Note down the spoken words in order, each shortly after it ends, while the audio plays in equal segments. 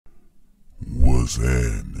What's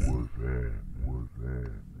happening?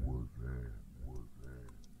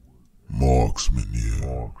 Marksman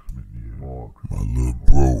here. My little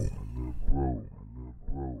bro.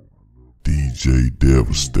 DJ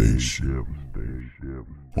Devinstation.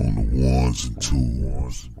 On the ones and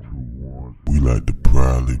twos. We like to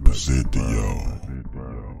proudly present to y'all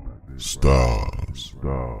Stas,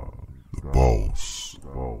 the boss.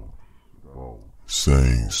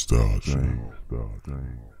 Sing Stasia.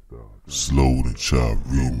 Slow and chop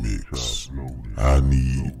remix. I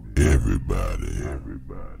need everybody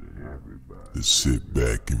to sit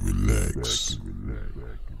back and relax.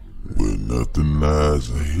 Where nothing lies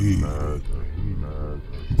ahead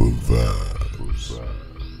but vibes.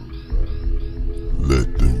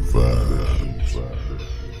 Let them vibes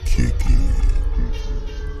kick in.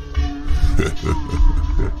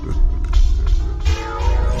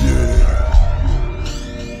 Yeah.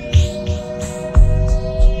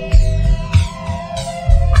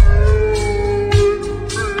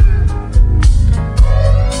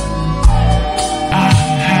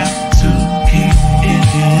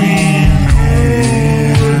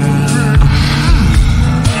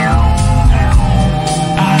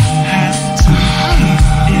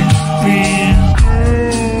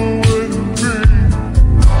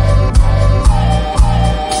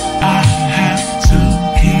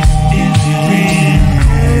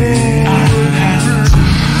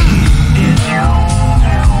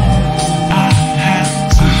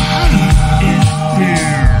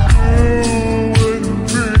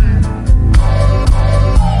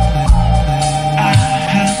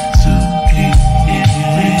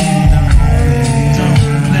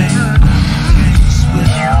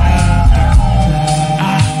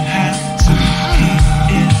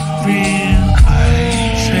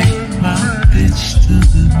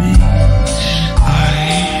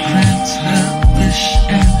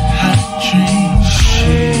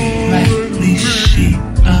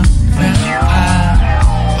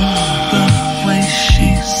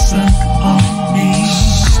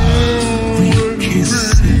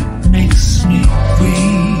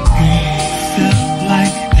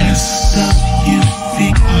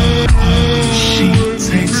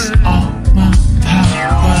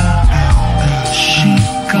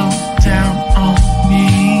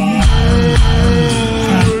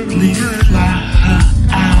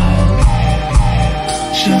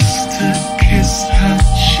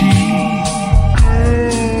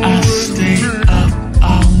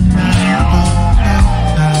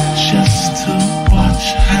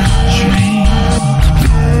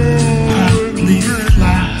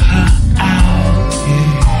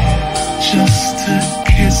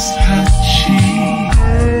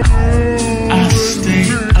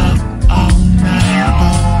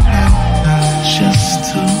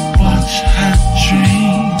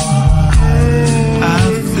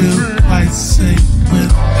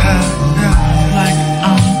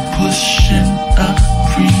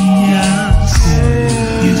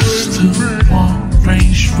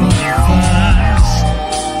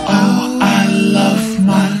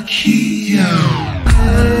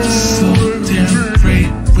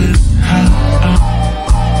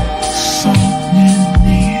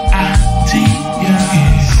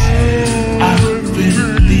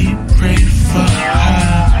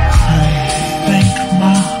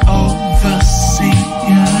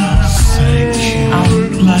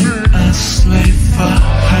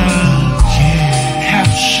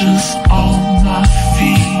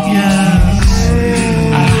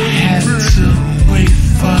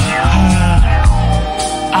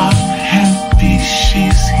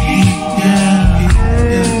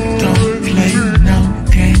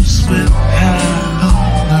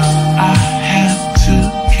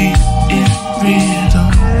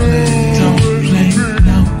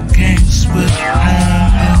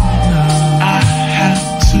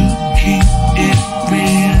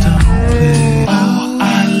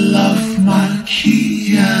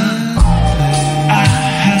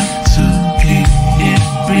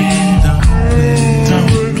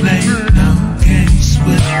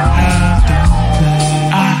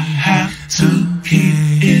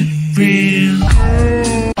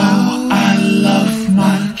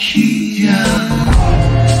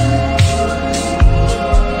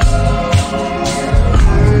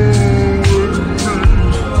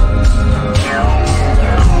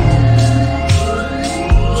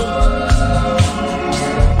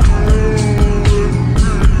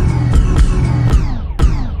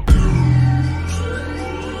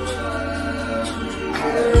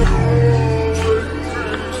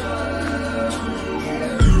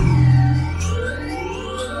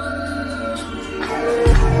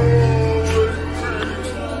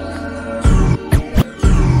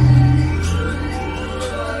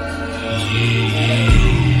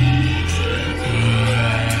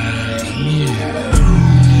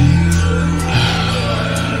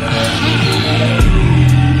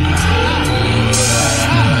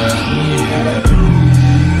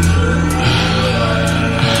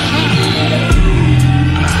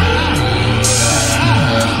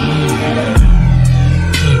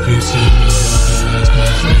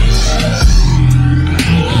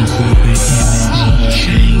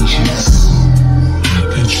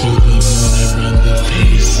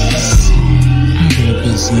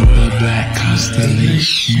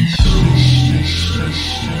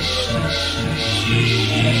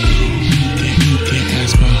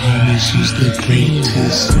 homies who's the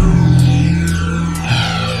greatest.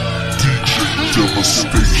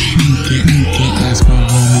 You can ask my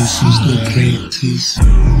homies who's the greatest.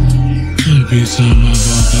 Every time I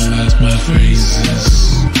vocalize my phrases,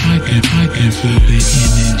 I can feel the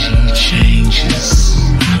energy changes.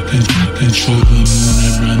 I control the moon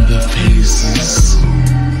and run the phases.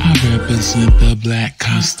 I represent the black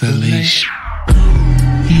constellation.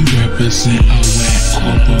 You represent a whack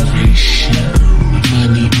corporation.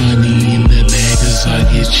 Money in the bag is all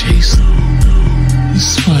you're chasing.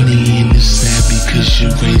 It's funny and it's sad because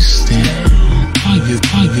you're wasting all your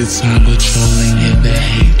time patrolling in the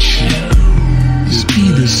hatred. This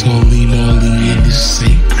beat is holy, lowly, and it's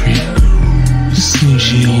sacred. It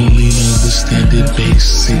seems you only know the standard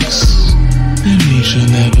basics. That means you'll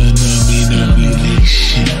never know me, no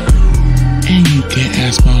relation. And you can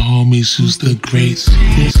ask my homies who's the greatest.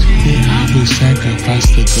 They always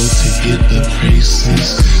sacrifice the goat to get the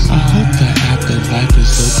praises. I hope the afterlife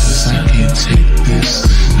is dope cause I can't take this.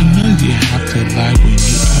 I know you have to lie when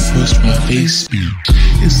you approach my face.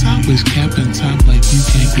 It's always capping time like you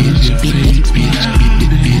can't get your face,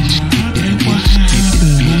 bitch. And what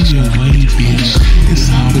happened when you wait, bitch?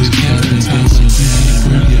 It's always capping time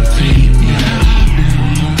when you're fading.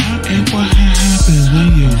 And what happened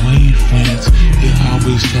when you're waiting, friends? You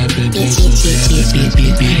always tapping just so bad,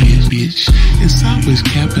 bitch. It's always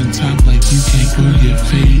capping time like you can't grow your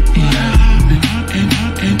fade.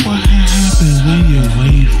 And what happened when you're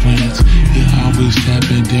waiting, friends? You always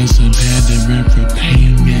tapping dance and pandering for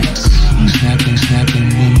payments. You snapping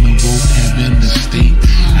when the wolf having the state.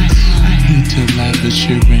 I hate to lie, but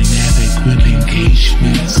you're inadequate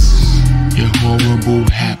engagements. Your horrible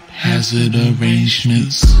haphazard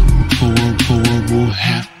arrangements. Horrible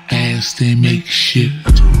half-assed and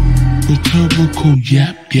makeshift. Rhetorical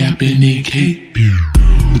yapping and cape.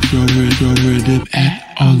 Pejorative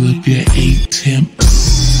at all of your attempts.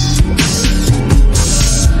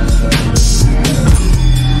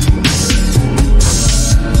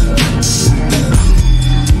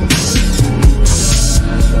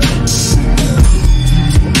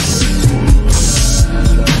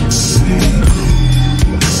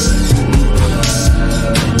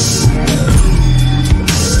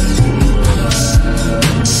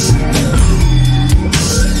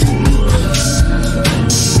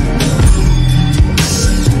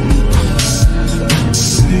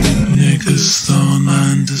 Niggas don't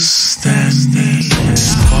understand me.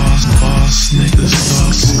 Boss niggas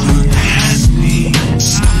don't unhand me.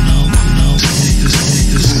 No, niggas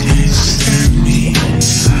can't stand me.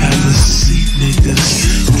 Have a seat, niggas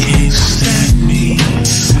can't stand me.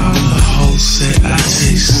 All the hoes say I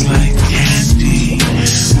taste like candy.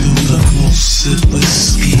 Do the most of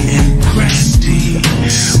whiskey and brandy.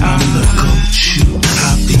 I'm the goat you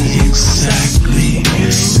copy exactly.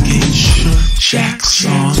 Get your jacks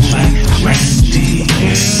on like Randy.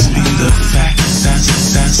 Speak the fact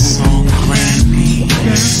that's on Granny.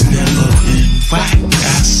 Never been whack,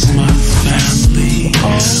 that's my family.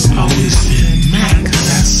 Always been Mac,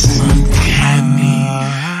 that's uncanny.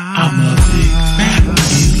 I'm a Big Mac,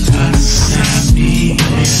 you a Sammy.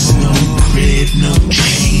 No bread, no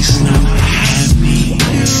cheese, no hammy.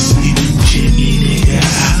 Even Jimmy, nigga,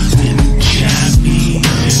 I've been jammy.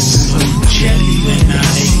 So jelly when I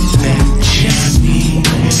make that jammy.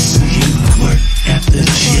 You work at the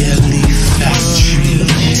jelly factory.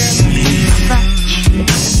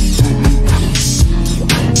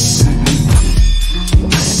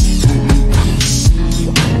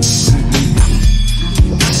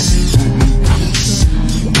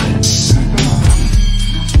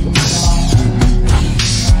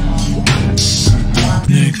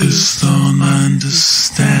 Niggas don't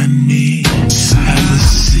understand me. Have a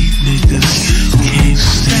seat, niggas can't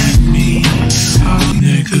stand me.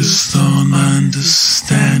 Niggas don't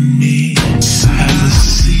understand me. Have a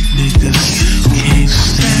seat, niggas can't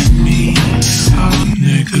stand me.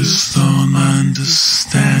 Niggas don't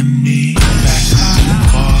understand me. Facts,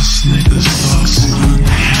 boss niggas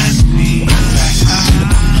unhand me. Facts,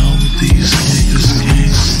 no, these niggas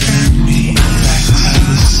can't stand me. Facts, have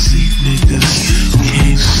a seat, niggas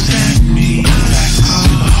can't stand me. Facts,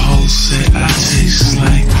 the hoes say I taste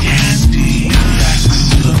like candy. Facts,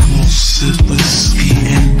 the most of whiskey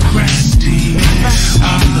and brandy.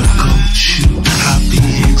 I'm the goat you copy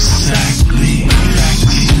exactly.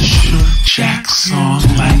 Get your jacks on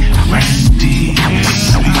like Randy.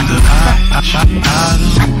 Speak the I don't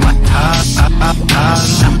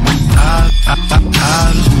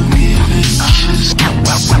give a shit.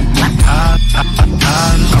 I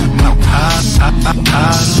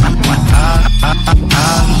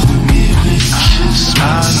don't give a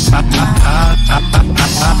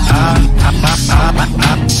shit.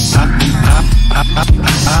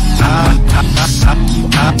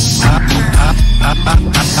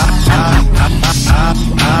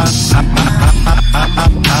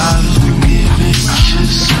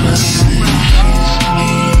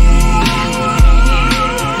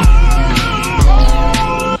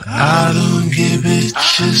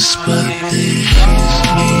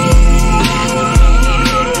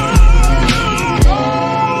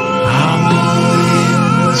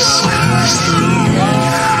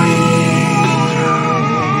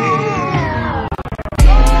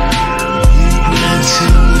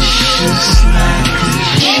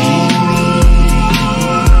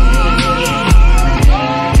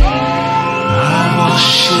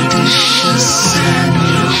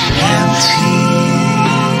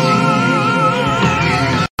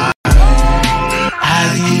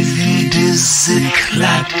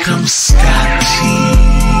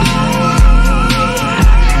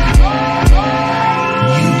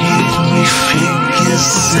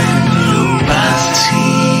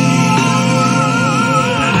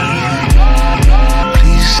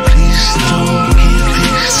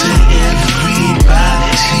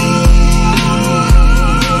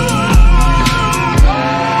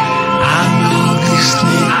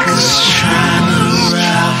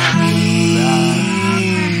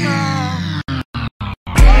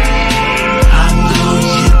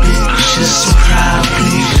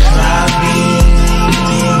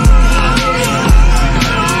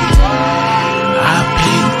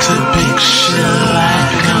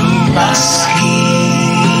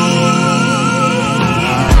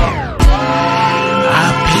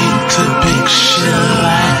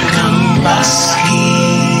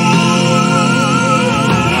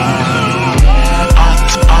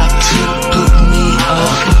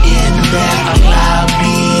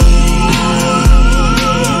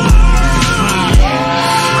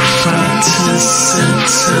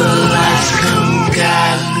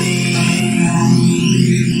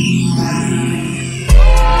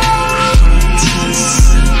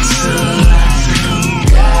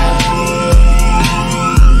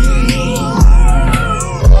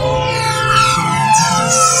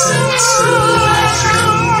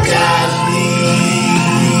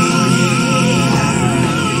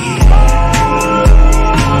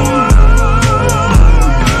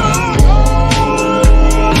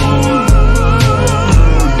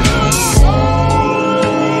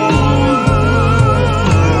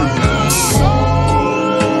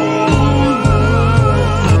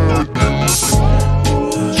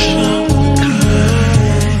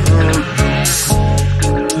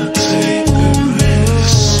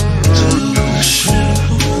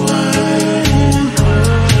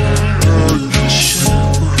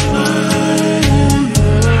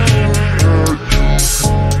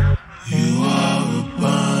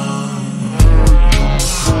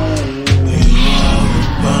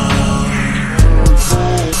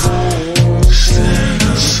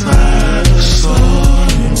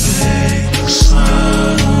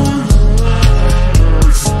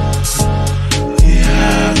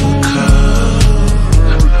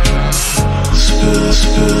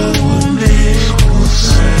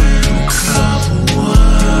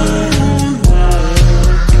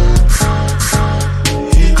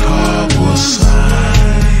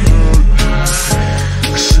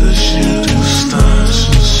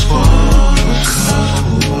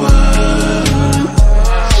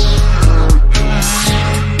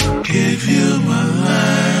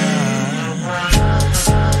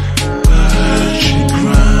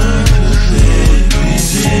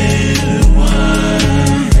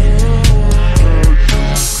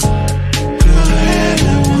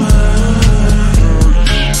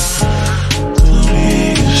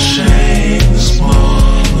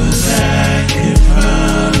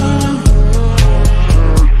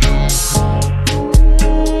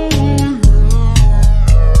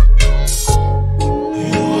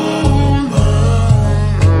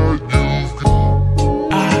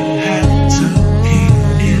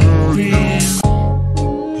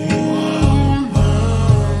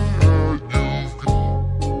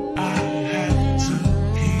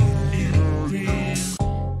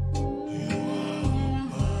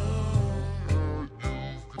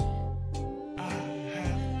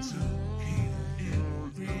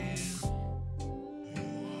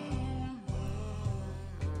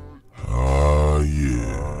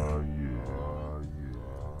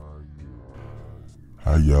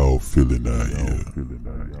 How y'all feeling out here?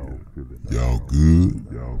 Y'all good?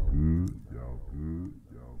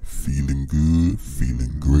 Feeling good?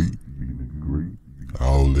 Feeling great?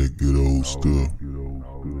 All that good old stuff.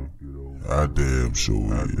 I damn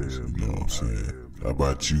sure is, you know what I'm saying? How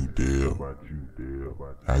about you, Dale?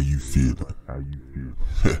 How you feeling?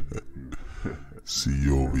 See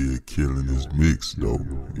you over here killing this mix though,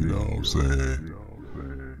 you know what I'm saying?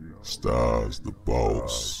 Stas the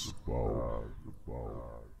boss.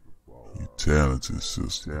 You talented,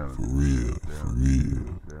 sister, for real, for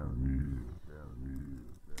real.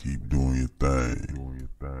 Keep doing your thing.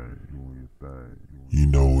 You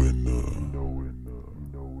know, in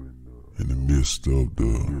the midst of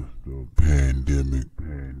the pandemic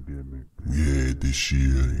we had this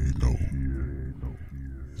year, you know,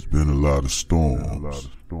 it's been a lot of storms,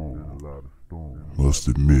 must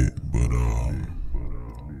admit, but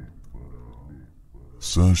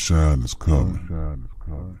sunshine is coming.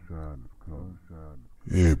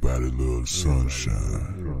 Everybody loves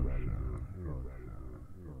sunshine.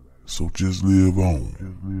 So just live on.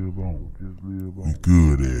 We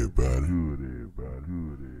good, everybody.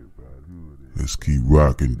 Let's keep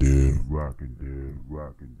rocking there.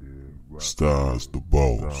 Stas the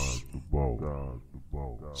boss.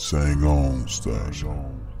 Sang on, Stasia.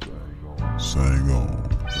 Sang on.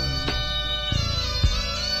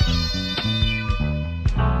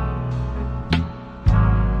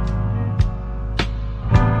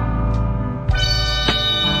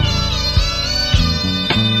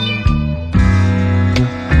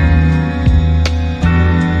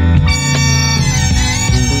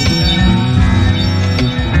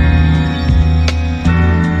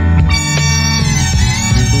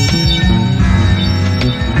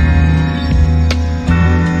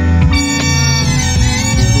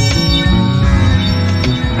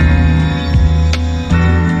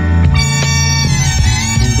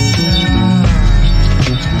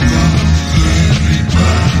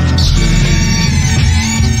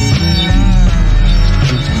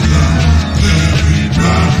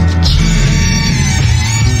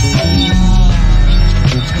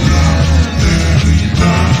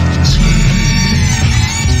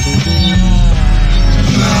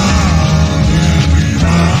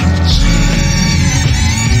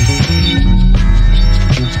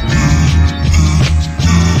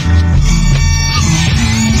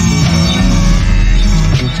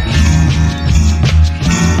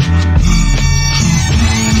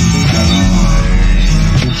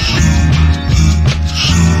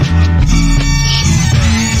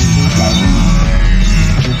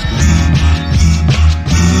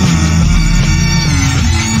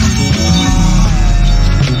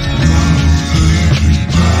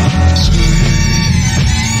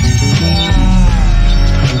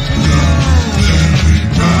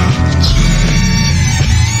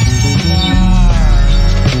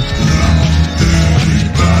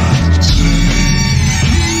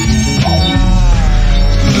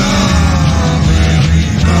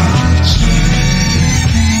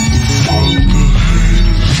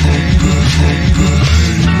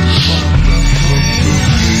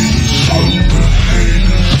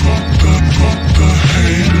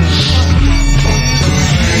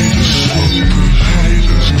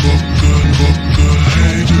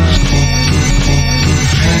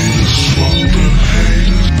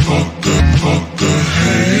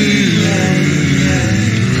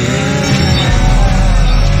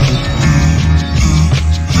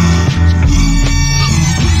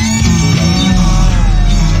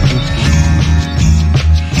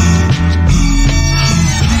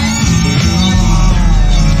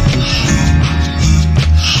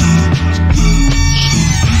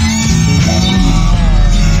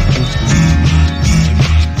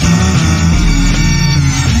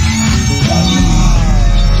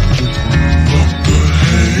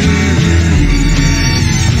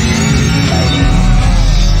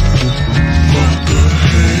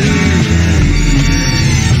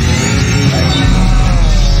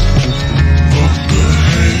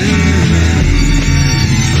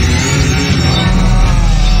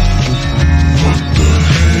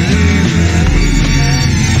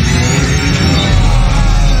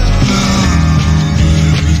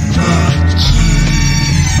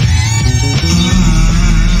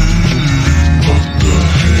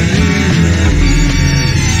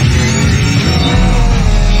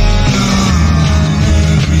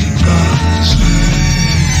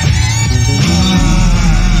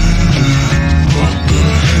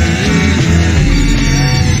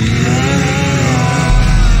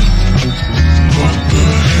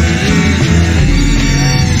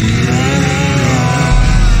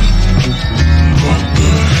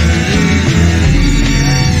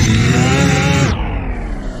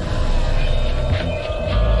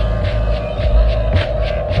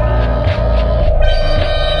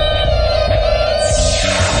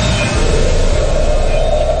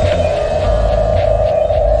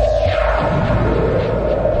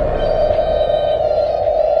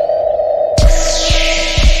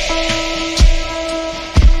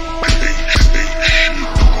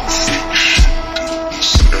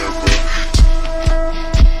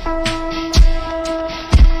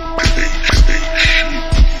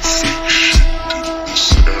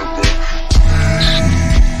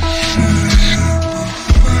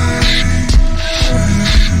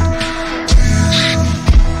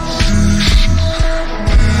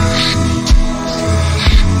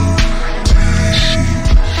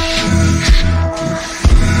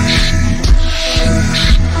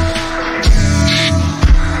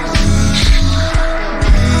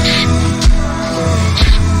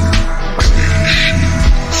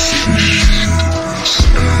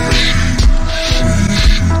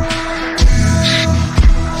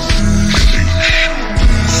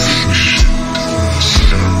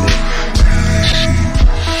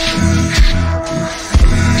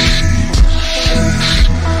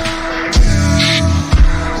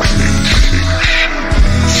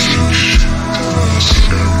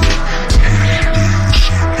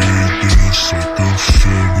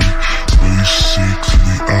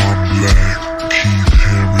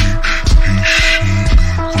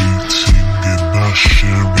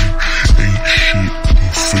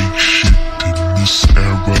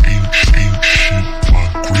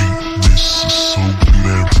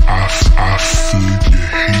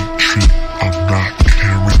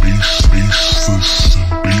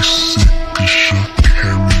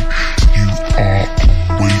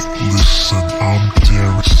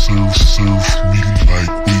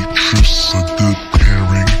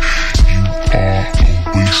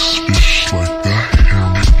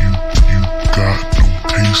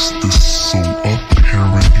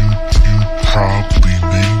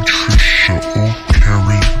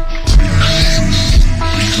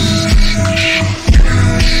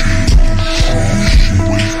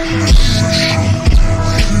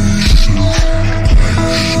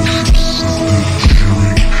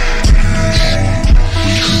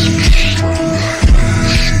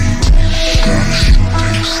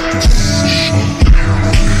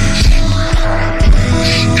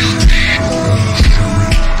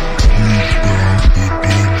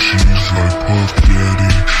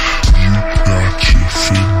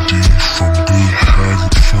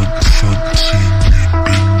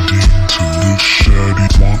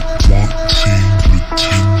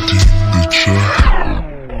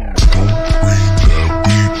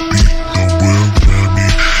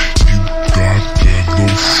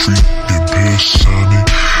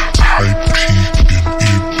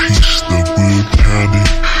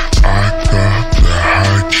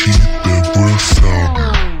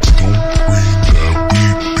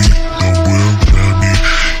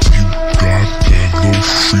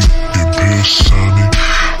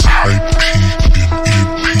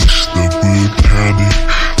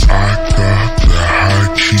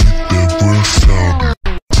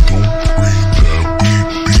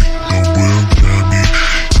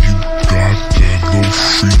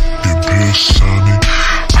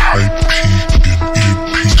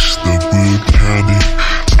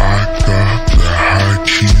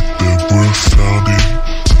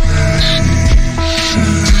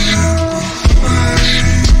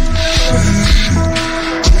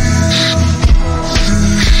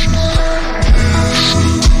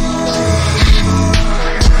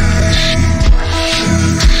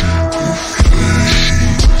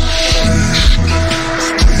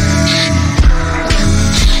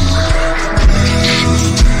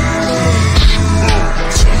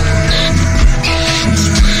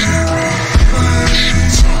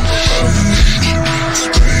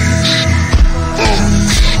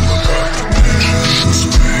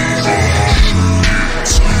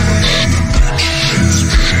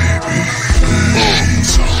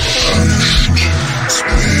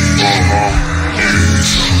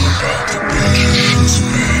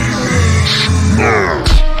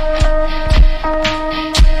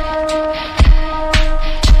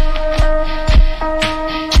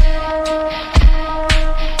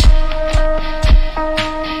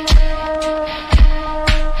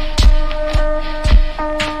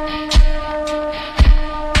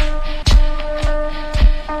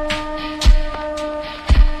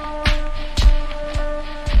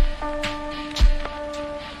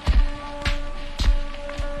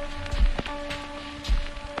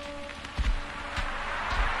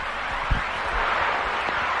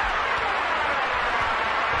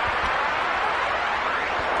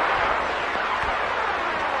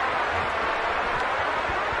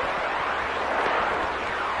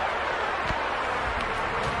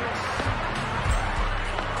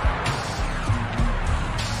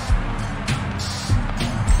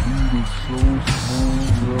 is so smooth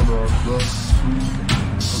that I got to.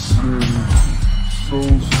 I said it's so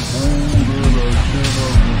smooth that I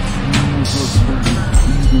cannot refuse. I said this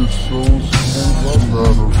beat is so smooth, I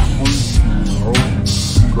gotta freak it, ho.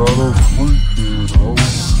 Gotta freak it, ho.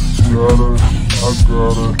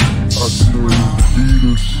 I said this beat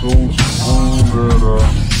is so smooth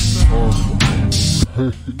that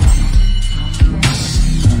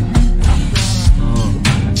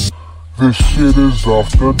This shit is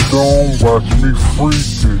off the dome, watch me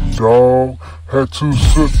freak it, dawg. Had 2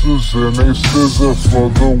 sisters and they scissor for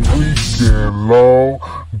the weekend, lol.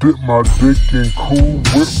 Dip my dick in Cool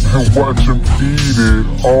Whip and watch them eat it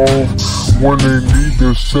off. When they need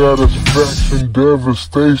their satisfaction,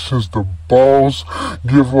 devastation's the boss.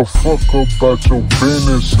 Give a fuck about your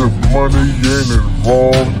business if money ain't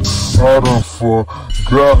involved. I done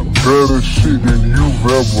forgot better shit than you've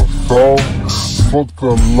ever thought. Fuck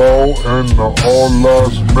the law and the all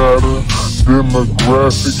lives matter.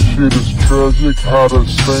 Demographic shit is tragic, how the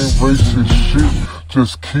same racist shit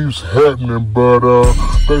just keeps happening. But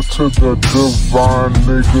back to the divine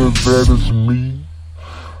nigga that is me,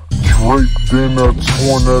 draped in a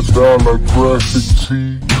 $20 graphic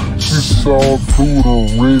tee. She saw through the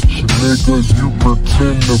rich nigga you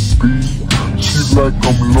pretend to be. She like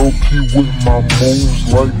I'm low-key with my moves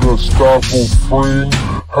like Gustavo Fring.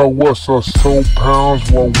 How was I so pounds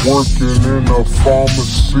while working in a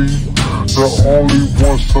pharmacy? The only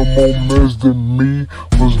one some more mess than me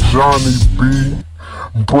was Johnny B.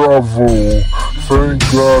 Bravo, thank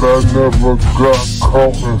God I never got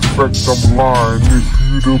caught. In fact, I'm lying. If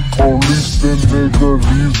you the police, then nigga,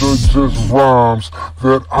 these are just rhymes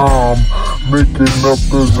that I'm making up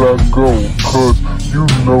as I go. Cause you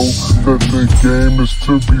know that the game is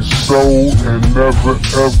to be sold and never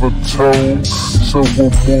ever told. So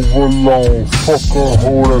we'll move along. Fuck a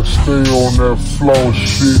hoe that stay on that flaw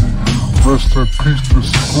shit. Rest in peace to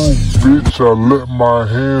school, bitch. I let my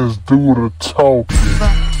hands do the talking.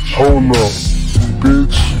 Hold up,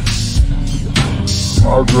 bitch.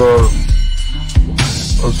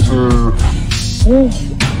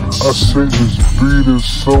 I said this beat is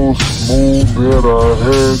so smooth that I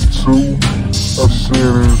had to. I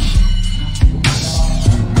said it's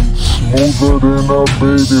smoother than a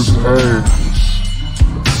baby's ass.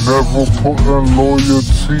 Never putting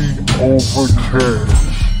loyalty over cash.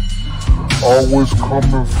 Always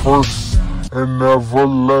coming first and never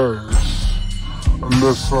last.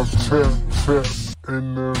 Unless I'm tapped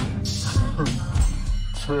and then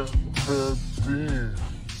tapped in.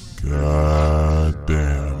 God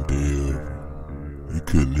damn, dude. You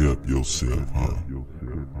couldn't help yourself, huh?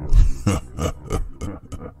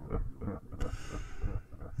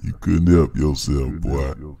 You couldn't help yourself,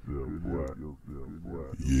 boy.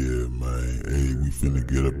 Yeah, man. Hey, we finna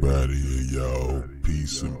get up out of here, y'all.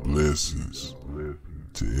 Peace and blessings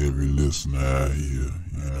to every listener out here,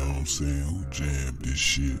 you know what I'm saying, who jammed this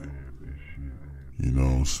shit. You know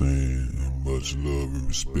what I'm saying? And much love and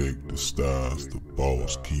respect to Stas, the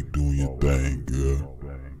boss. Keep doing your thing, girl.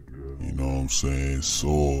 You know what I'm saying?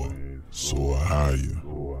 Soar higher.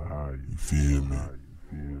 You feel me?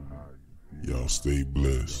 Y'all stay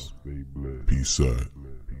blessed. Peace out.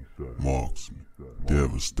 Marksman.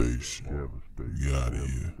 Devastation. We out of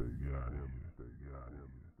here.